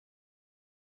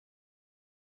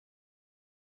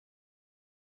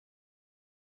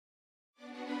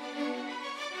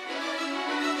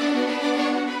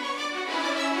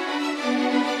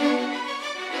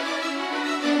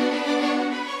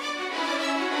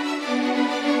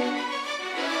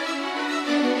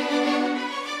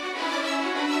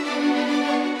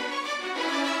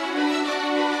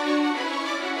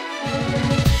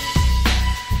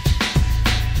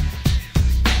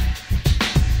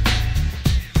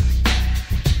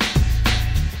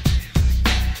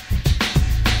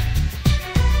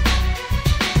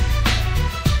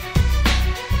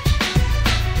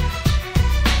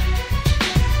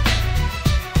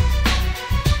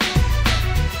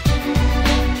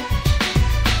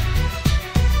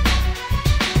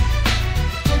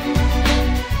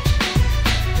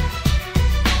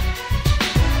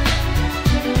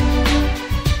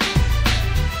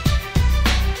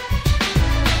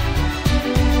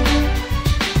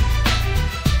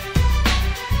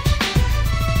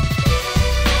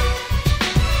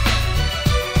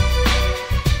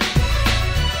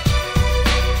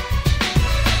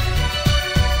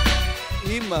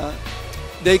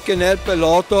they can help a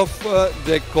lot of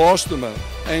the customer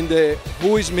and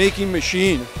who is making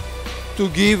machine to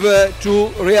give to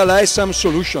realize some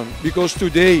solution, because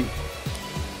today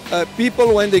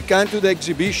people, when they come to the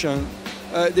exhibition,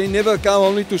 they never come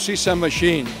only to see some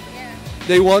machine.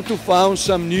 They want to find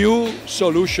some new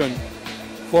solution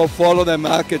for follow the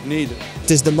market need.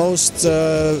 It is the most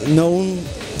known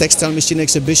textile machine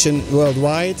exhibition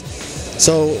worldwide.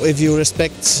 So if you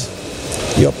respect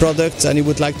your product and you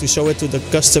would like to show it to the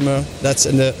customer, that's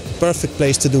the perfect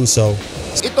place to do so.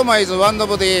 ITMA is one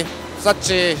of the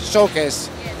such a showcase.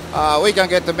 We can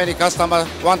get many customers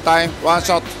one time, one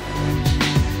shot.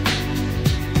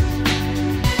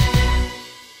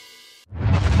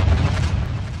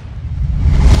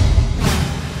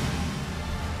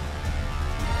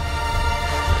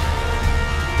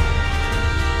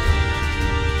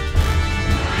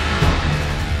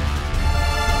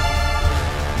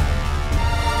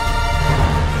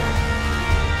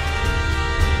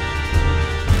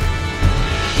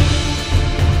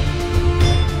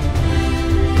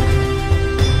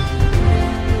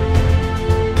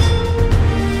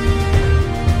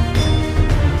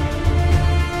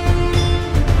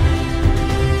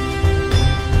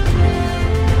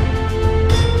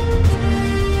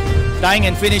 Dyeing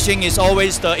and finishing is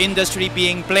always the industry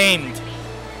being blamed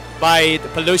by the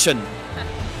pollution,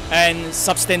 and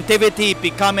substantivity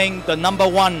becoming the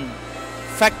 #1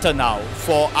 factor now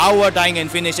for our dyeing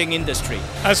and finishing industry.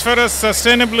 As far as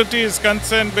sustainability is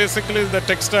concerned, basically the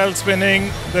textile spinning,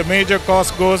 the major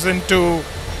cost goes into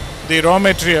the raw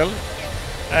material,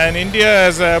 and India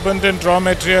has abundant raw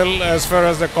material as far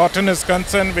as the cotton is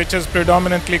concerned, which is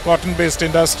predominantly cotton-based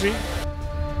industry.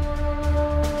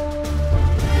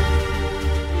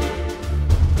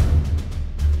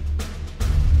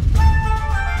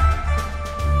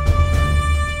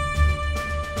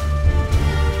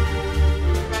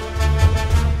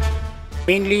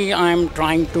 Mainly I'm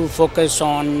trying to focus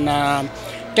on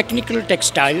technical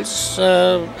textiles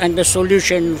and the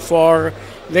solution for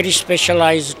very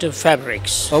specialized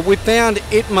fabrics. We found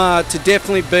ITMA to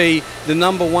definitely be the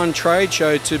 #1 trade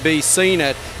show to be seen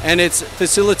at, and it's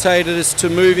facilitated us to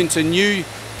move into new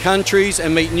countries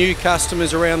and meet new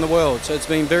customers around the world. So it's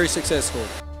been very successful.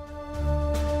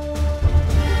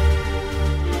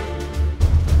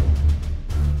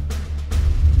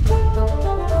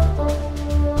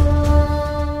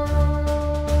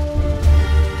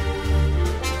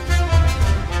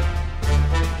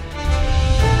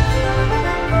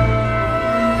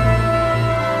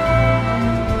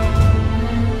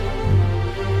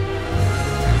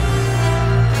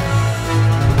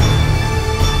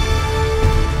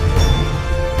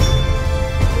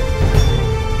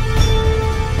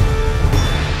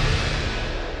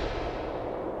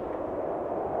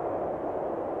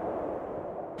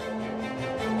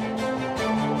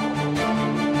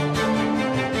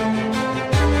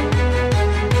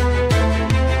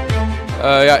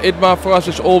 ITMA for us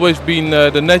has always been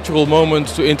the natural moment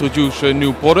to introduce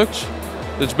new products.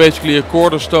 That's basically a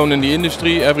cornerstone in the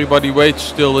industry. Everybody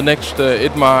waits till the next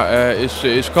ITMA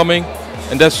is coming,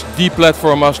 and that's the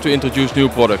platform us to introduce new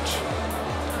products.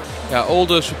 All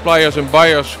the suppliers and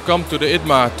buyers come to the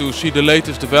ITMA to see the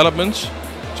latest developments.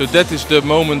 So that is the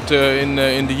moment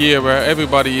in the year where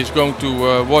everybody is going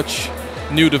to watch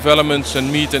new developments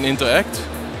and meet and interact.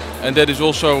 And that is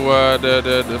also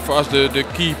for us the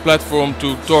key platform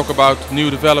to talk about new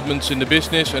developments in the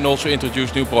business and also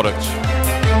introduce new products.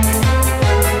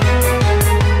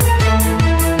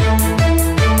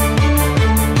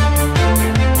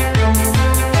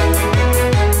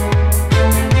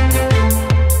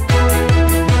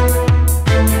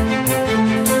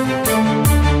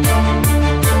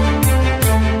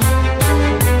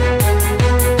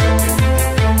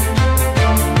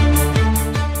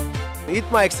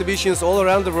 ITMA exhibitions all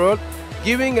around the world,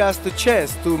 giving us the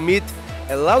chance to meet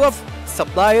a lot of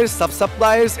suppliers,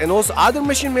 sub-suppliers and also other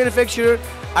machine manufacturers.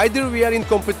 Either we are in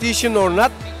competition or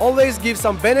not, always give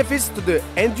some benefits to the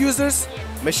end users,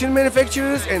 machine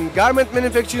manufacturers and garment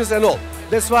manufacturers and all.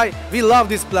 That's why we love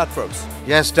these platforms.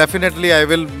 Yes, definitely I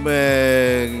will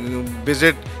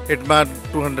visit ITMA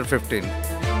 215.